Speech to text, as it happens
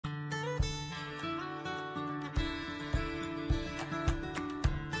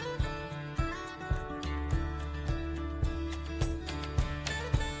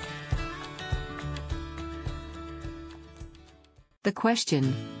The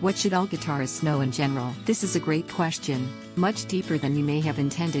question, what should all guitarists know in general? This is a great question, much deeper than you may have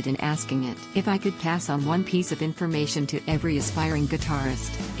intended in asking it. If I could pass on one piece of information to every aspiring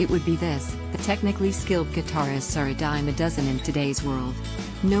guitarist, it would be this: the technically skilled guitarists are a dime a dozen in today's world.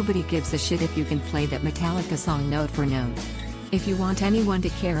 Nobody gives a shit if you can play that Metallica song note for note. If you want anyone to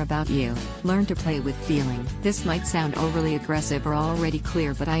care about you, learn to play with feeling. This might sound overly aggressive or already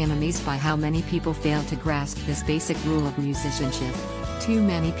clear, but I am amazed by how many people fail to grasp this basic rule of musicianship. Too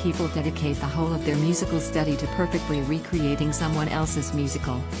many people dedicate the whole of their musical study to perfectly recreating someone else's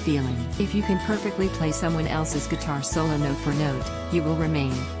musical feeling. If you can perfectly play someone else's guitar solo note for note, you will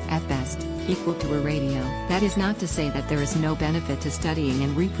remain, at best, equal to a radio. That is not to say that there is no benefit to studying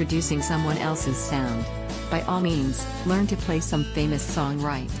and reproducing someone else's sound. By all means, learn to play some famous song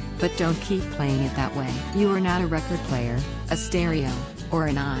right, but don't keep playing it that way. You are not a record player, a stereo, or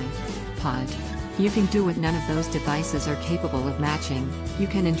an iPod. You can do what none of those devices are capable of matching. You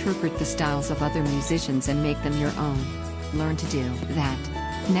can interpret the styles of other musicians and make them your own. Learn to do that.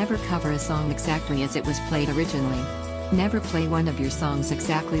 Never cover a song exactly as it was played originally. Never play one of your songs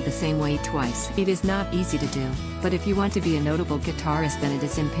exactly the same way twice. It is not easy to do, but if you want to be a notable guitarist, then it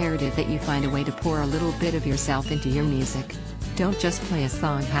is imperative that you find a way to pour a little bit of yourself into your music. Don't just play a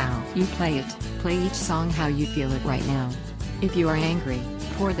song how you play it, play each song how you feel it right now. If you are angry,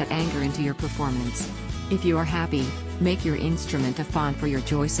 pour that anger into your performance. If you are happy, make your instrument a font for your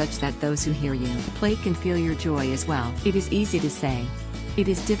joy such that those who hear you play can feel your joy as well. It is easy to say. It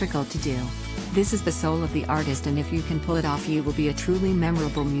is difficult to do. This is the soul of the artist, and if you can pull it off, you will be a truly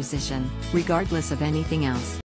memorable musician, regardless of anything else.